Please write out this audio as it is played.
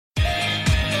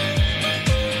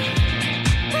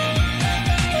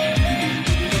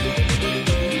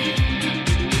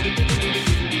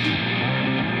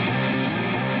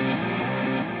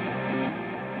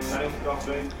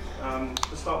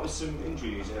some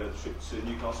injury news ahead of the trip to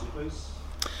Newcastle, please?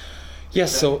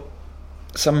 Yes, so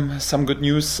some good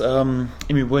news.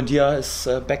 Emi Buendia is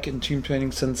back in team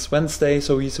training since Wednesday,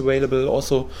 so he's available.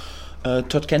 Also,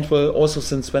 Todd Cantwell also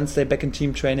since Wednesday back in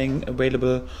team training,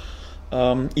 available.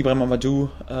 Ibrahim Amadou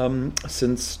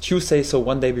since Tuesday, so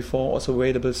one day before, also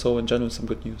available. So in general, some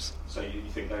good news. So you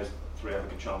think those three have a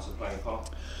good chance of playing a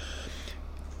part?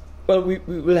 Well, we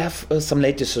will have some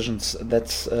late decisions.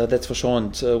 That's for sure.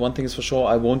 And one thing is for sure,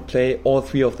 I won't play all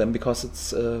three of them because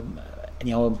it's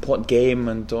anyhow an important game,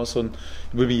 and also it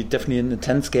will be definitely an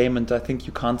intense game. And I think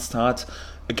you can't start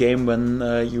a game when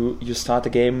you start a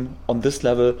game on this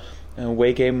level,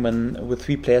 away game, when with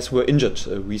three players who were injured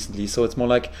recently. So it's more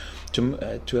like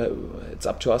it's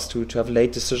up to us to have a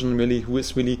late decision, really, who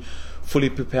is really fully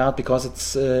prepared, because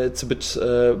it's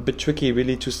a bit tricky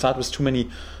really to start with too many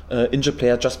injured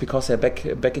players just because they're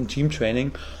back in team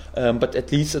training. But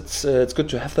at least it's good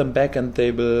to have them back, and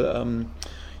they will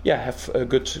have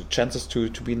good chances to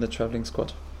be in the travelling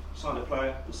squad. Signed a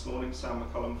player this morning, Sam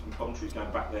McCullum from Coventry,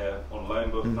 going back there on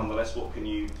loan, but nonetheless, what can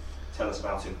you tell us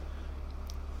about him?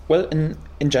 Well,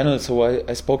 in general, so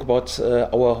I spoke about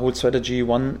our whole strategy.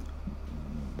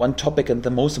 One topic, and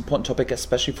the most important topic,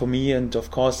 especially for me, and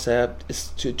of course, is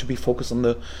to be focused on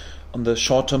the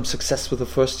short-term success with the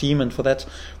first team, and for that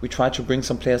we try to bring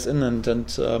some players in, and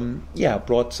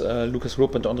brought Lucas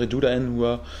Rupp and Andre Duda in,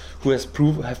 who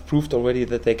have proved already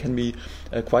that they can be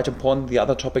quite important. The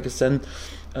other topic is then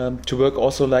to work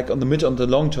also like on the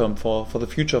long term for the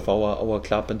future of our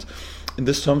club, and in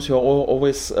this terms we are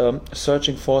always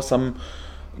searching for some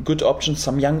good options,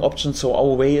 some young options. So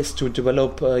our way is to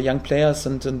develop young players,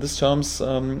 and in this terms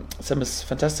Sam is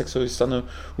fantastic. So he's done a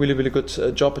really, really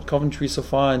good job at Coventry so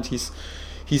far, and he's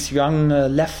young,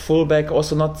 left fullback,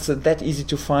 also not that easy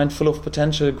to find, full of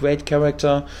potential, great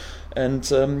character, and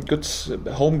good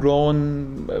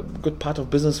homegrown, good part of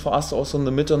business for us also in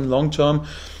the mid and long term.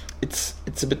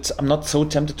 It's a bit, I'm not so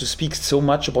tempted to speak so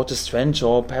much about his strength,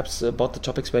 or perhaps about the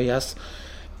topics where he has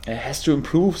to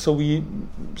improve. So we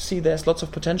see there's lots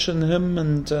of potential in him,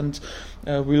 and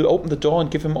we'll open the door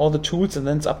and give him all the tools, and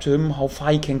then it's up to him how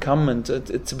far he can come. And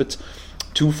it's a bit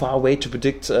too far away to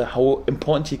predict how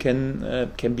important he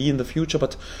can be in the future,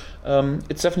 but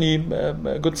it's definitely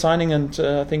a good signing, and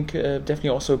I think definitely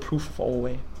also a proof of our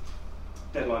way.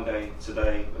 Deadline day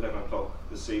today, 11 o'clock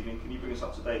this evening. Can you bring us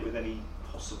up to date with any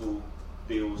possible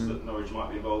deals that Norwich might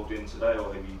be involved in today,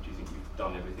 or do you think you've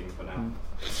done everything for now?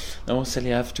 No,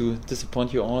 Sally, I have to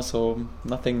disappoint you also.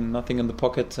 Nothing in the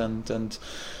pocket, and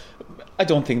I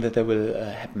don't think that there will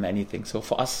happen anything. So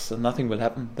for us, nothing will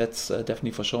happen. That's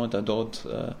definitely for sure. And I don't.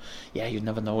 You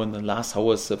never know in the last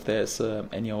hours if there's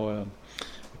any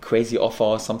crazy offer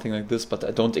or something like this. But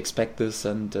I don't expect this,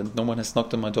 and no one has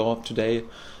knocked on my door today.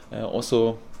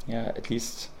 At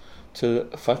least till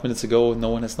 5 minutes ago, no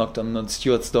one has knocked on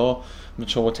Stuart's door. I'm not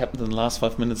sure what happened in the last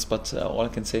 5 minutes, but all I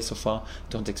can say so far,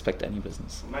 don't expect any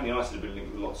business. Man United have been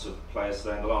linked with lots of players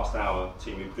there. In the last hour,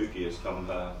 Timu Pukki has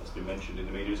been mentioned in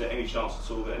the media. Is there any chance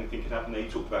at all that anything could happen there? You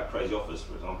talked about crazy offers,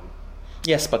 for example.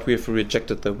 Yes, but we have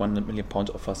rejected the £1 million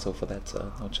offer, so for that,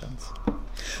 no chance.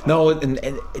 No, in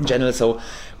general, so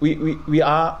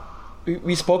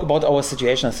we spoke about our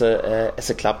situation as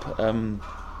a club.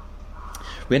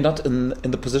 We're not in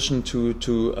the position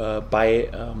to buy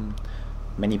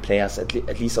many players,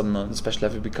 at least on a special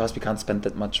level, because we can't spend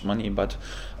that much money. But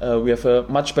we have a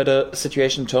much better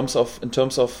situation in terms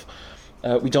of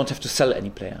we don't have to sell any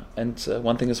player. And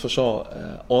one thing is for sure,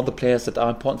 all the players that are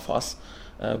important for us,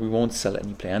 we won't sell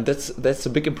any player, and that's a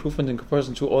big improvement in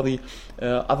comparison to all the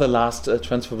other last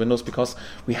transfer windows, because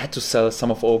we had to sell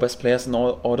some of our best players in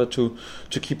order to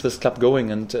keep this club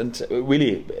going. And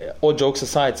really, all jokes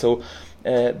aside, so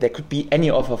there could be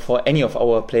any offer for any of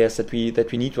our players that we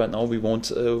need right now. We won't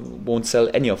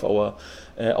sell any of our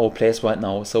players right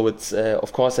now. So it's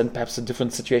of course, and perhaps a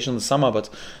different situation in the summer, but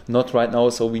not right now.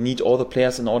 So we need all the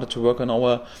players in order to work on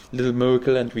our little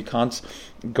miracle, and we can't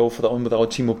go without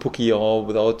Timu Pukki or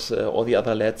without all the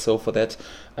other lads. So for that,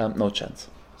 no chance.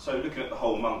 So looking at the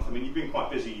whole month, I mean, you've been quite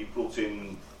busy. You've brought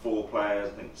in 4 players,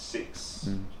 I think 6,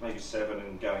 maybe 7,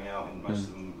 and going out in most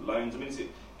of them loans. I mean,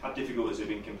 how difficult has it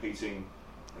been competing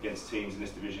against teams in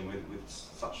this division with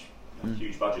such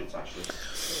huge budgets, actually?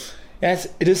 Yes,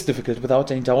 it is difficult, without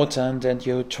any doubt, and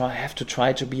you have to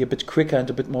try to be a bit quicker and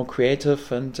a bit more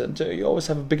creative, and you always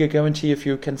have a bigger guarantee if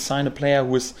you can sign a player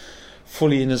who is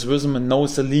fully in his rhythm and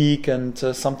knows the league and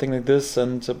something like this.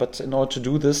 But in order to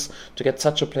do this, to get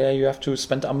such a player, you have to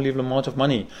spend an unbelievable amount of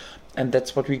money. And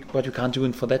that's what we can't do,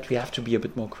 and for that we have to be a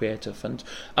bit more creative. And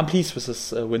I'm pleased with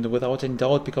this window, without any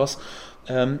doubt, because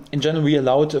in general we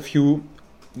allowed a few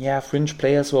fringe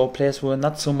players or players who are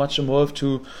not so much involved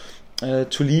to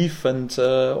leave, and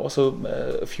also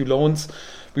a few loans.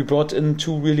 We brought in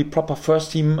 2 really proper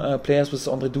first team players with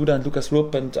Andre Duda and Lucas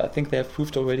Rupp, and I think they have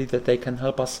proved already that they can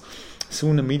help us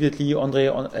soon, immediately. Andre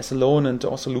as a loan, and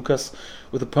also Lucas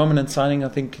with a permanent signing. I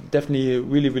think definitely a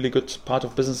really, really good part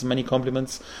of business. Many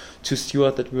compliments to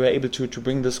Stuart that we were able to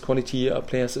bring this quality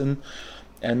players in.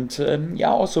 And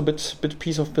also a bit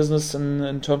piece of business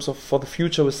in terms of for the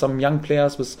future with some young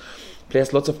players, with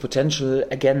players lots of potential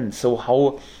again. So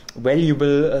how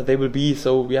valuable they will be.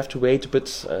 So we have to wait a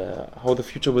bit how the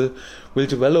future will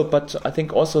develop. But I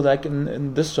think also like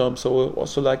in this term, so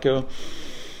also like a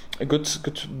good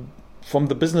from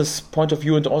the business point of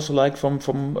view, and also like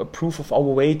from a proof of our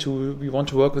way to we want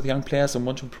to work with young players and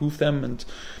want to improve them. And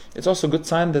it's also a good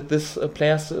sign that this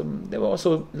players there were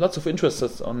also lots of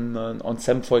interests on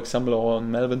Sam, for example, or on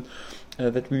Melvin,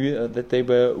 that they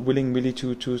were willing really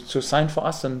to sign for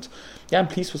us. And I'm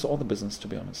pleased with all the business, to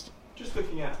be honest. Just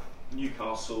looking at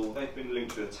Newcastle, they've been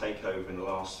linked to a takeover in the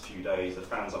last few days. The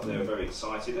fans up there are very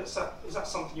excited. Is that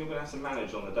something you're going to have to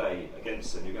manage on the day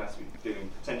against them? You're going to have to be dealing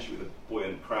potentially with a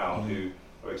buoyant crowd who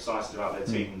are excited about their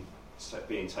team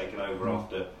being taken over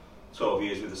after 12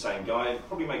 years with the same guy. It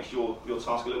probably makes your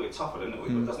task a little bit tougher, doesn't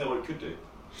it? Doesn't know what it could do.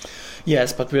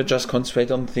 Yes, but we're just concentrate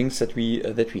on things that we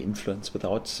influence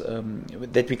without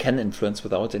that we can influence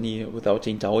without any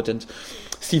doubt. And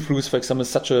Steve Bruce, for example, is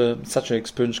such an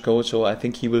experienced coach, so I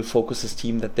think he will focus his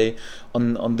team that they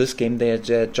on this game they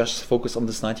just focus on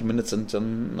this 90 minutes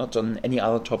and not on any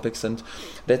other topics. And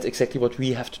that's exactly what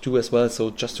we have to do as well. So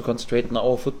just to concentrate on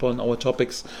our football and our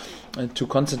topics, and to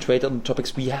concentrate on the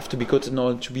topics we have to be good in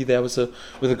order to be there with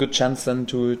a good chance then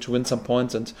to win some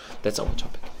points, and that's our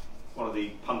topic. One of the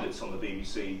pundits on the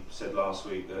BBC said last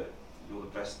week that you're the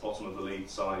best bottom of the league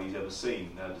side he's ever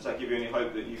seen. Does that give you any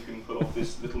hope that you can pull off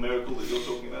this little miracle that you're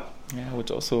talking about? Yeah, I would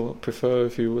also prefer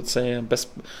if you would say best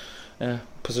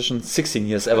position 16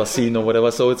 years ever seen or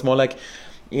whatever. So it's more like,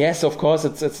 yes, of course,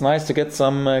 it's nice to get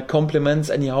some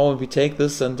compliments anyhow, and we take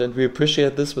this and we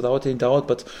appreciate this without any doubt.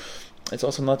 But it's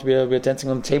also not we're dancing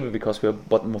on the table because we're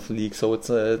bottom of the league. So it's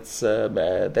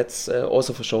that's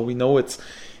also for sure. We know it's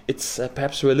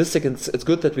perhaps realistic, and it's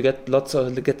good that we get lots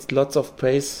of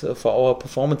praise for our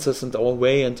performances and our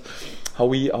way and how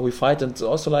we fight. And it's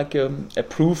also like a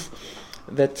proof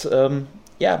that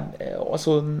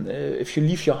also if you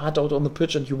leave your heart out on the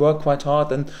pitch and you work quite hard,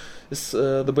 then is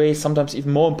the way sometimes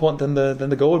even more important than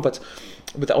the goal. But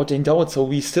without any doubt, so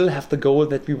we still have the goal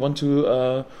that we want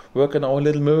to work on our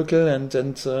little miracle, and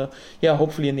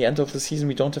hopefully in the end of the season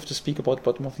we don't have to speak about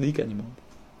bottom of the league anymore.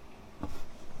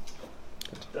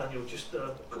 Daniel, just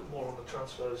a couple more on the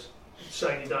transfers.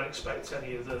 Saying you don't expect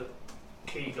any of the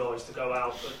key guys to go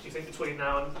out, but do you think between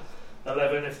now and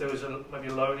 11, if there was maybe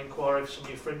a loan inquiry for some of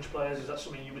your fringe players, is that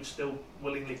something you would still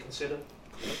willingly consider?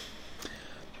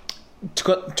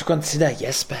 To consider,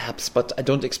 yes, perhaps, but I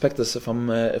don't expect this if I'm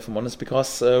honest,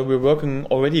 because we're working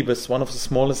already with one of the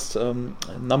smallest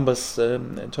numbers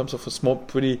in terms of a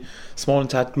pretty small and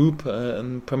tight group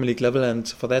in Premier League level, and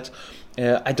for that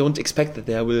I don't expect that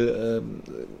there will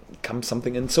come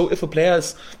something in. So if a player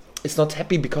is not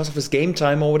happy because of his game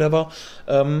time or whatever,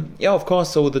 of course,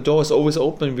 so the door is always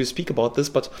open. We speak about this,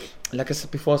 but like I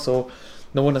said before, so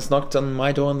no one has knocked on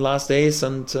my door in the last days,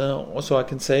 and also I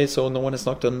can say so no one has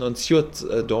knocked on Stuart's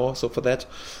door. So for that,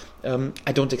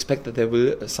 I don't expect that there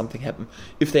will something happen.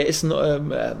 If there is an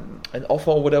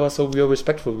offer or whatever, so we are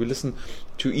respectful. We listen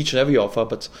to each and every offer,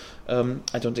 but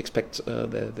I don't expect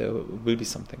there will be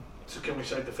something. So can we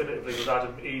say definitively with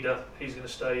Adam Ida, he's going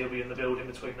to stay, he'll be in the building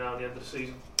between now and the end of the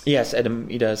season? Yes, Adam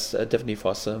Ida is definitely for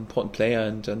us an important player,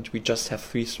 and we just have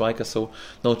 3 strikers, so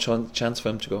no chance for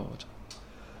him to go out.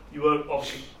 You were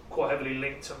obviously quite heavily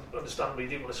linked, and understandably you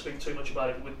didn't want to speak too much about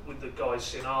it with the guys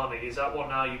Sinani. Is that one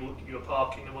now you are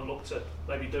parking and will look to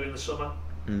maybe do in the summer?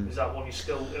 Is that one you're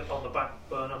still on the back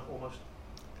burner almost?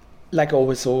 Like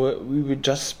always, so we will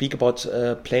just speak about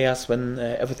players when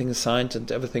everything is signed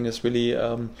and everything is really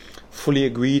fully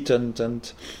agreed,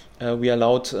 and we are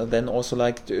allowed then also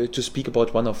like to speak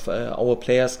about one of our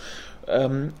players.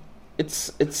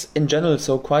 It's in general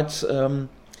so quite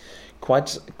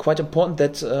important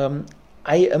that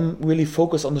I am really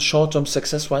focused on the short-term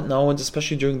success right now, and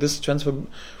especially during this transfer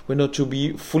window, to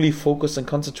be fully focused and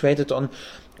concentrated on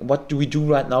what do we do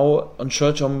right now on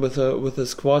short-term with the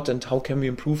squad, and how can we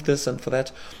improve this. And for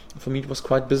that, for me, it was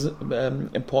quite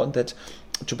important that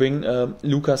to bring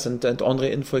Lucas and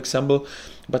Andre in, for example.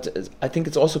 But I think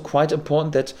it's also quite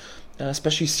important that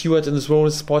especially Stuart in his role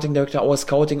as sporting director, our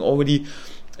scouting already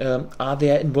are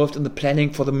they involved in the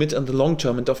planning for the mid and the long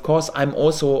term? And of course, I'm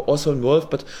also involved,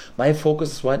 but my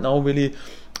focus is right now really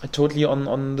totally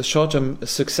on the short-term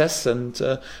success. And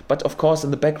but of course,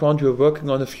 in the background, we're working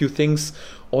on a few things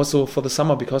also for the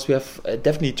summer, because we have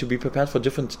definitely to be prepared for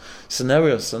different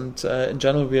scenarios. And in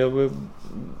general,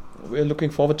 we're looking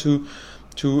forward to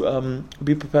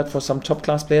be prepared for some top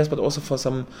class players, but also for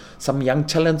some young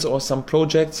talents or some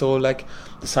projects. So like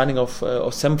the signing of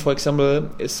Sam, for example,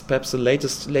 is perhaps the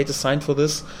latest sign for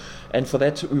this. And for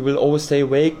that, we will always stay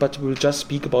awake, but we'll just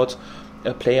speak about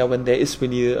a player when there is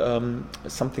really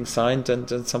something signed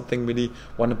and something really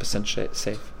 100%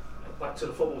 safe. Back to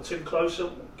the football, Tim Closer,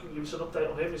 can you give us an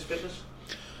update on him, his fitness?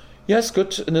 Yes,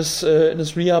 good in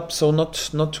his re-up, so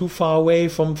not too far away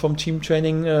from team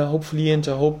training, hopefully, and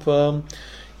I hope,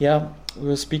 we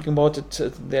were speaking about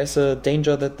it, there's a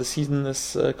danger that the season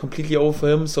is completely over for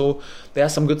him, so there are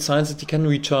some good signs that he can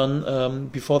return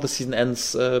before the season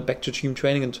ends back to team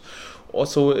training. And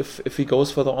also, if he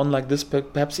goes further on like this,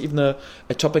 perhaps even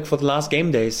a topic for the last game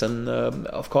days. And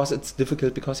of course, it's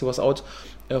difficult because he was out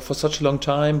for such a long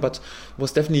time, but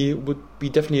would be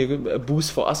definitely a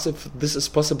boost for us if this is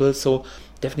possible. So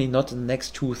definitely not in the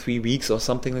next 2-3 weeks or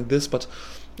something like this, but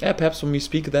perhaps when we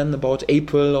speak then about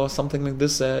April or something like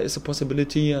this, is a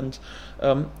possibility. And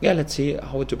let's see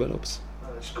how it develops.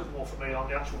 Just a couple more for me on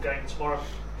the actual game tomorrow.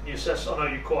 Can you assess? I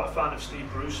know you're quite a fan of Steve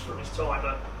Bruce from his time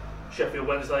at Sheffield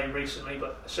Wednesday recently,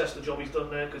 but assess the job he's done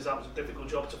there, because that was a difficult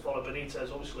job to follow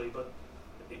Benitez, obviously, but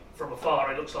from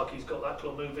afar it looks like he's got that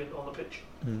club moving on the pitch.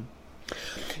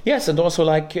 Yes, and also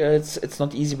like it's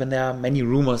not easy when there are many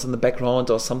rumors in the background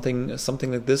or something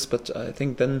like this, but I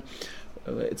think then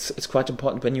it's quite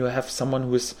important when you have someone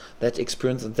who is that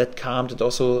experienced and that calm and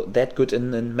also that good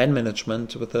in man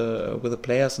management with the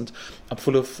players. And I'm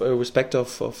full of respect of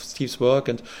Steve's work,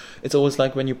 and it's always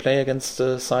like when you play against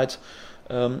a side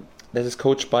that is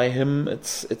coached by him,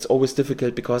 it's always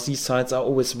difficult, because these sides are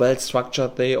always well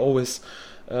structured. They always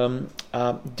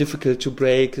are difficult to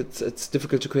break. It's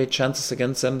difficult to create chances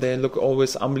against them. They look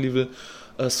always unbelievable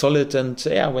solid. And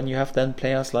when you have then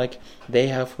players like they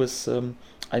have with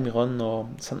Almiron or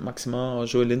Saint-Maximin or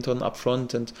Joel Linton up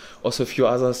front, and also a few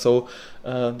others, so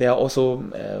they are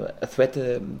also a threat.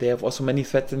 They have also many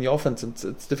threats in the offense, and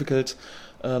it's difficult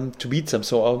to beat them.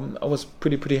 So I was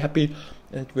pretty happy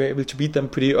that we were able to beat them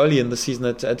pretty early in the season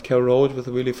at Carrow Road with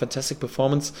a really fantastic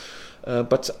performance.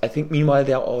 But I think meanwhile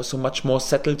they are also much more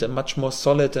settled and much more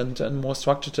solid and more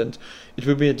structured, and it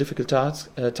will be a difficult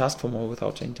task for more,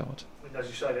 without any doubt. I mean, as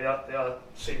you say, they are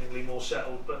seemingly more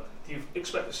settled, but do you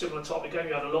expect a similar type of game?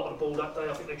 You had a lot of the ball that day.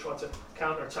 I think they tried to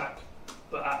counter-attack,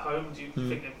 but at home, do you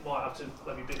think they might have to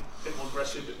maybe be a bit more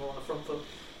aggressive, a bit more on the front foot?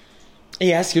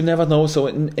 Yes, you never know. So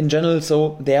in general,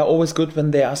 so they are always good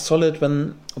when they are solid,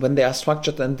 when they are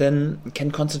structured, and then can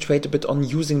concentrate a bit on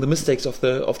using the mistakes of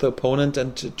the opponent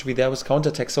and to be there with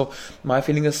counterattacks. So my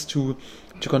feeling is to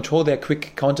control their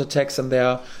quick counterattacks, and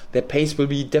their pace will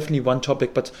be definitely one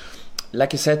topic. But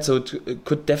like you said, so it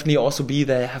could definitely also be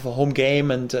they have a home game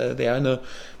and they are in a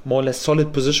more or less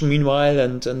solid position meanwhile,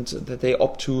 and that they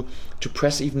opt to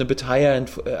press even a bit higher. And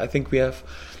I think we have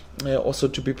also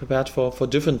to be prepared for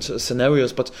different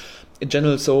scenarios, but in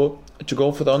general, so to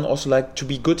go for down, also like to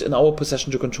be good in our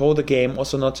possession, to control the game,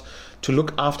 also not to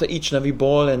look after each and every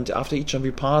ball and after each and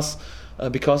every pass,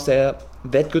 because they're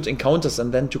that good in counters,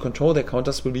 and then to control their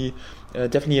counters will be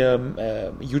definitely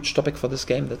a huge topic for this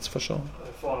game, that's for sure.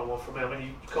 Final one from me. I mean,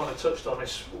 you kind of touched on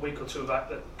this a week or two back,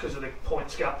 that because of the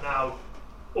points gap now,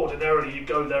 ordinarily you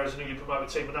go there as a newly promoted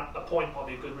team, and a point might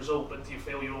be a good result, but do you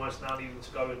feel you're almost now needing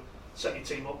to go and set your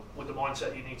team up with the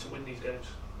mindset you need to win these games?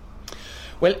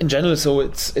 Well, in general,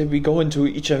 so we go into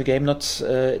each and every game not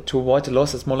to avoid a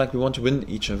loss. It's more like we want to win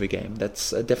each and every game.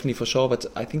 That's definitely for sure. But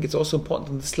I think it's also important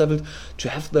on this level to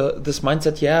have this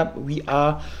mindset. Yeah, we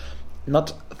are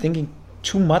not thinking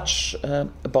too much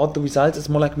about the results. It's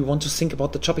more like we want to think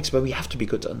about the topics where we have to be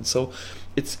good on. So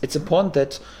it's important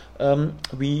that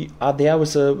we are there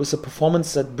with a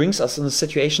performance that brings us in a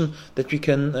situation that we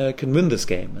can win this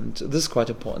game, and this is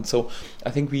quite important. So I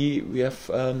think we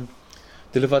have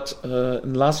delivered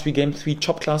in the last 3 games 3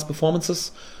 top class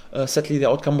performances. Sadly, the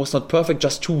outcome was not perfect,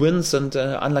 just 2 wins and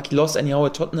unlucky loss anyhow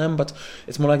at Tottenham, but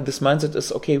it's more like this mindset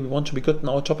is, okay, we want to be good in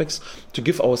our topics to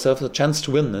give ourselves a chance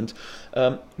to win, and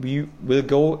we will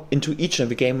go into each and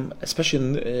every game,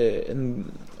 especially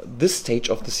in this stage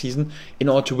of the season, in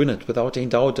order to win it, without any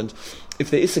doubt. And if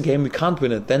there is a game we can't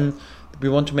win it, then we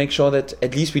want to make sure that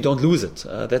at least we don't lose it.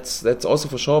 That's also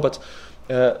for sure, but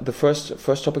the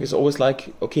first topic is always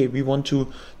like, okay, we want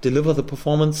to deliver the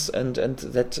performance, and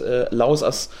that allows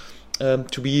us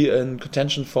to be in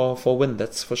contention for win.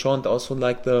 That's for sure, and also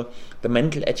like the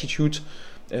mental attitude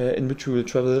in which we will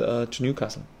travel to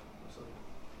Newcastle.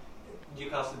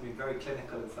 Newcastle have been very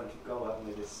clinical in front of goal, haven't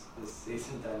they, this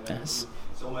season? Then Yes.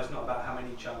 It's almost not about how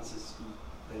many chances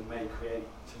they may create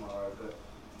tomorrow, but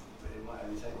it might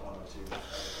only take one or two.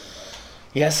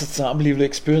 Yes, it's an unbelievably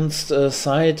experienced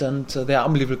side, and they are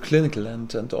unbelievably clinical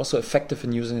and also effective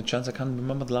in using a chance. I can't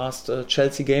remember the last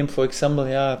Chelsea game, for example.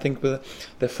 Yeah, I think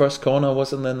their first corner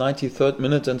was in the 93rd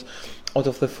minute, and out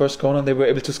of the first corner they were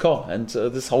able to score. And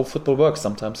this is how football works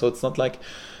sometimes. So it's not like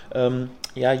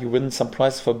you win some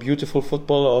prize for beautiful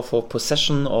football or for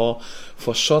possession or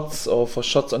for shots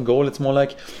on goal. It's more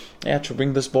like to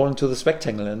bring this ball into the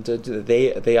rectangle, and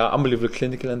they are unbelievably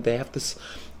clinical, and they have this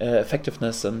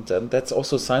effectiveness, and that's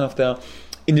also a sign of their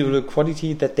individual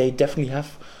quality that they definitely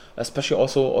have, especially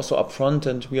also up front,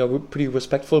 and we are pretty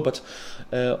respectful, but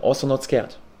also not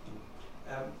scared.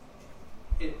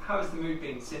 How has the mood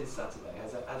been since Saturday?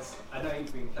 I know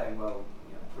you've been playing well,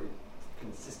 pretty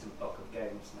consistent block of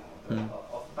games now,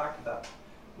 but off the back of that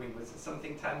win, was it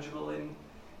something tangible in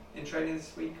training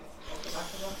this week off the back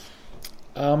of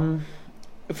that?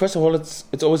 First of all,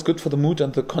 it's always good for the mood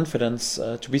and the confidence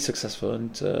to be successful,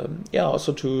 and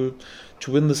also to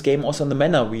win this game. Also in the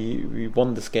manner we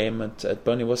won this game at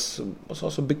Burnley was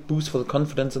also a big boost for the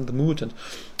confidence and the mood, and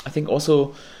I think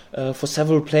also for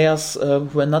several players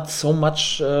who are not so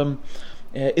much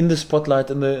in the spotlight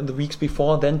in the weeks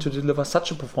before, then to deliver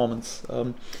such a performance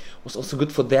was also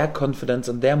good for their confidence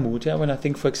and their mood. Yeah, when I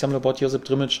think, for example, about Josip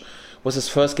Drmic, was his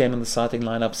first game in the starting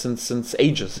lineup since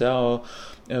ages. Yeah, or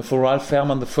for Ralf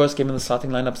Fährmann, the first game in the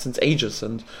starting lineup since ages,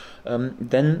 and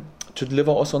then to deliver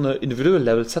also on an individual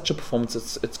level such a performance,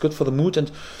 it's good for the mood,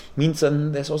 and means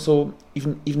then there's also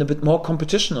even a bit more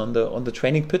competition on the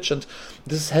training pitch, and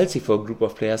this is healthy for a group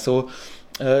of players. So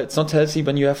it's not healthy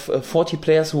when you have 40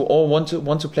 players who all want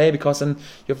to play, because then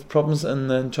you have problems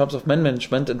in terms of man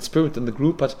management and spirit in the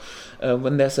group. But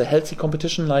when there's a healthy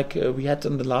competition like we had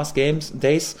in the last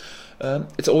days,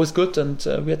 it's always good, and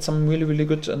we had some really, really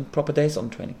good and proper days on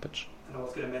the training pitch. And I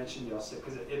was going to mention Josip,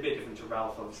 because it'd be different to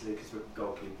Ralph, obviously, because we're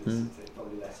goalkeepers, so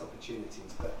probably less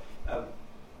opportunities. But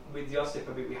with Josip,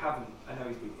 I know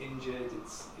he's been injured.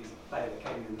 He's a player that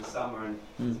came in the summer, and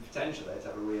there's a potential there to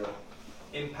have a real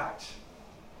impact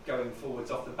going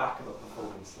forwards off the back of a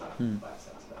performance like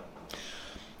Saturday.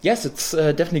 Yes, it's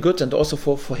definitely good, and also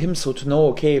for him, so to know,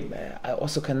 okay, I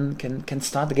also can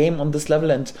start the game on this level,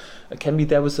 and can be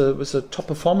there with a top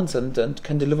performance, and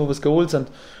can deliver with goals, and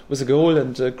with a goal,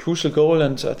 and a crucial goal,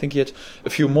 and I think he had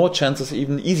a few more chances,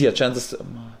 even easier chances.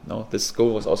 No, this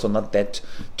goal was also not that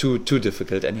too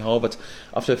difficult anyhow, but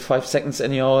after 5 seconds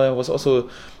anyhow, there was also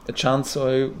a chance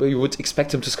where you would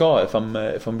expect him to score, if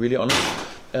I'm really honest.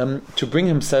 To bring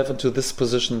himself into these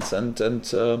positions and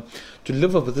to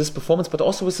deliver with this performance, but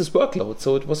also with his workload.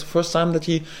 So it was the first time that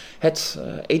he had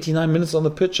 89 minutes on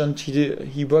the pitch, and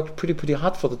he worked pretty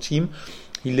hard for the team.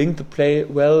 He linked the play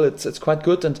well. It's quite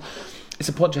good, and it's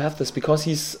important to have this, because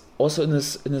he's also in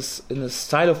his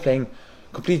style of playing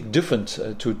completely different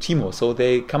to Timo. So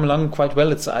they come along quite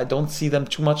well. I don't see them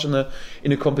too much in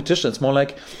a competition. It's more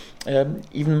like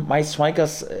even my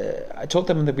strikers. I told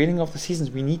them in the beginning of the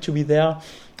season, we need to be there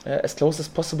as close as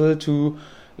possible to,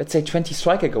 let's say, 20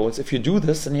 striker goals. If you do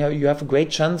this, then you have a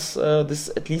great chance. This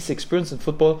at least experience in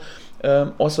football.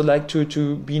 Also like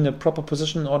to be in a proper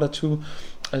position in order to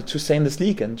stay in this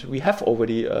league, and we have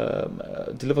already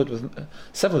delivered with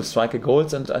several striker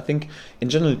goals, and I think in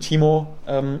general Timo,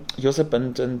 Josip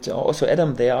and also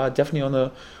Adam, they are definitely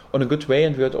on a good way,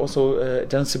 and we had also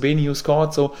Dennis Sebeni who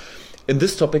scored. So in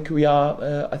this topic we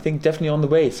are I think definitely on the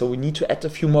way, so we need to add a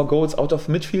few more goals out of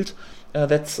midfield.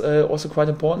 That's also quite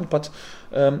important, but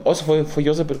also for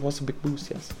Josip it was a big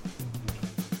boost, yes.